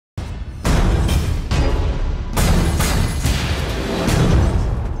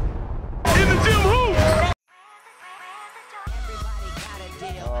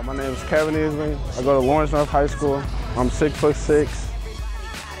Kevin Easley. I go to Lawrence North High School. I'm 6'6".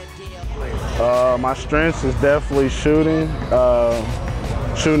 My strengths is definitely shooting,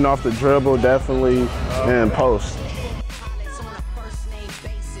 shooting off the dribble, definitely, and post.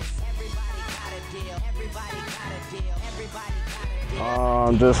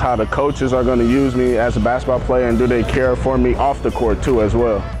 Just how the coaches are going to use me as a basketball player, and do they care for me off the court too as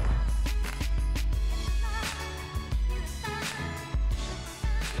well.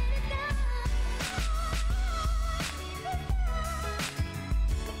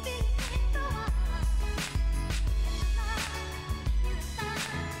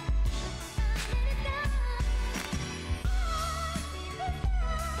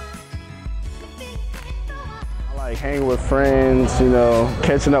 Like hanging with friends, you know,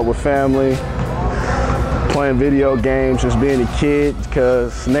 catching up with family, playing video games, just being a kid,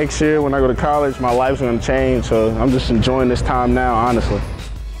 because next year when I go to college, my life's going to change, so I'm just enjoying this time now, honestly.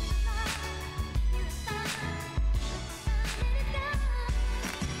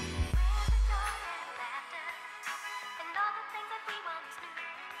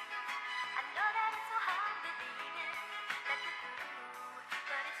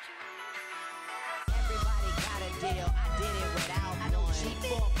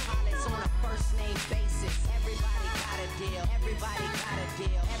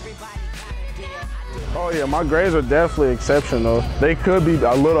 Oh yeah, my grades are definitely exceptional. They could be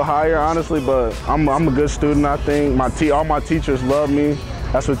a little higher, honestly, but I'm a good student, I think. All my teachers love me.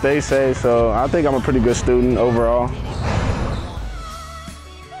 That's what they say, so I think I'm a pretty good student overall.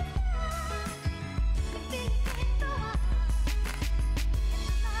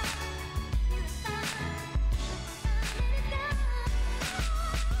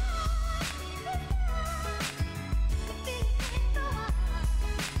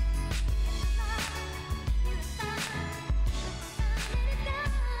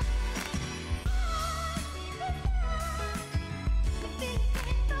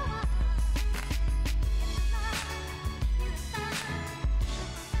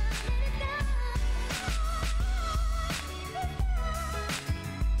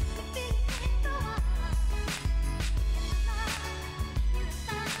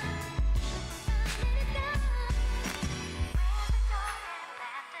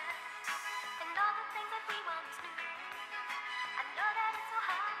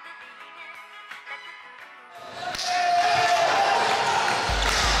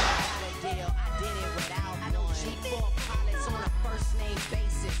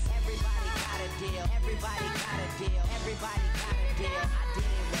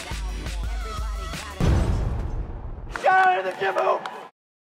 Shine the give out.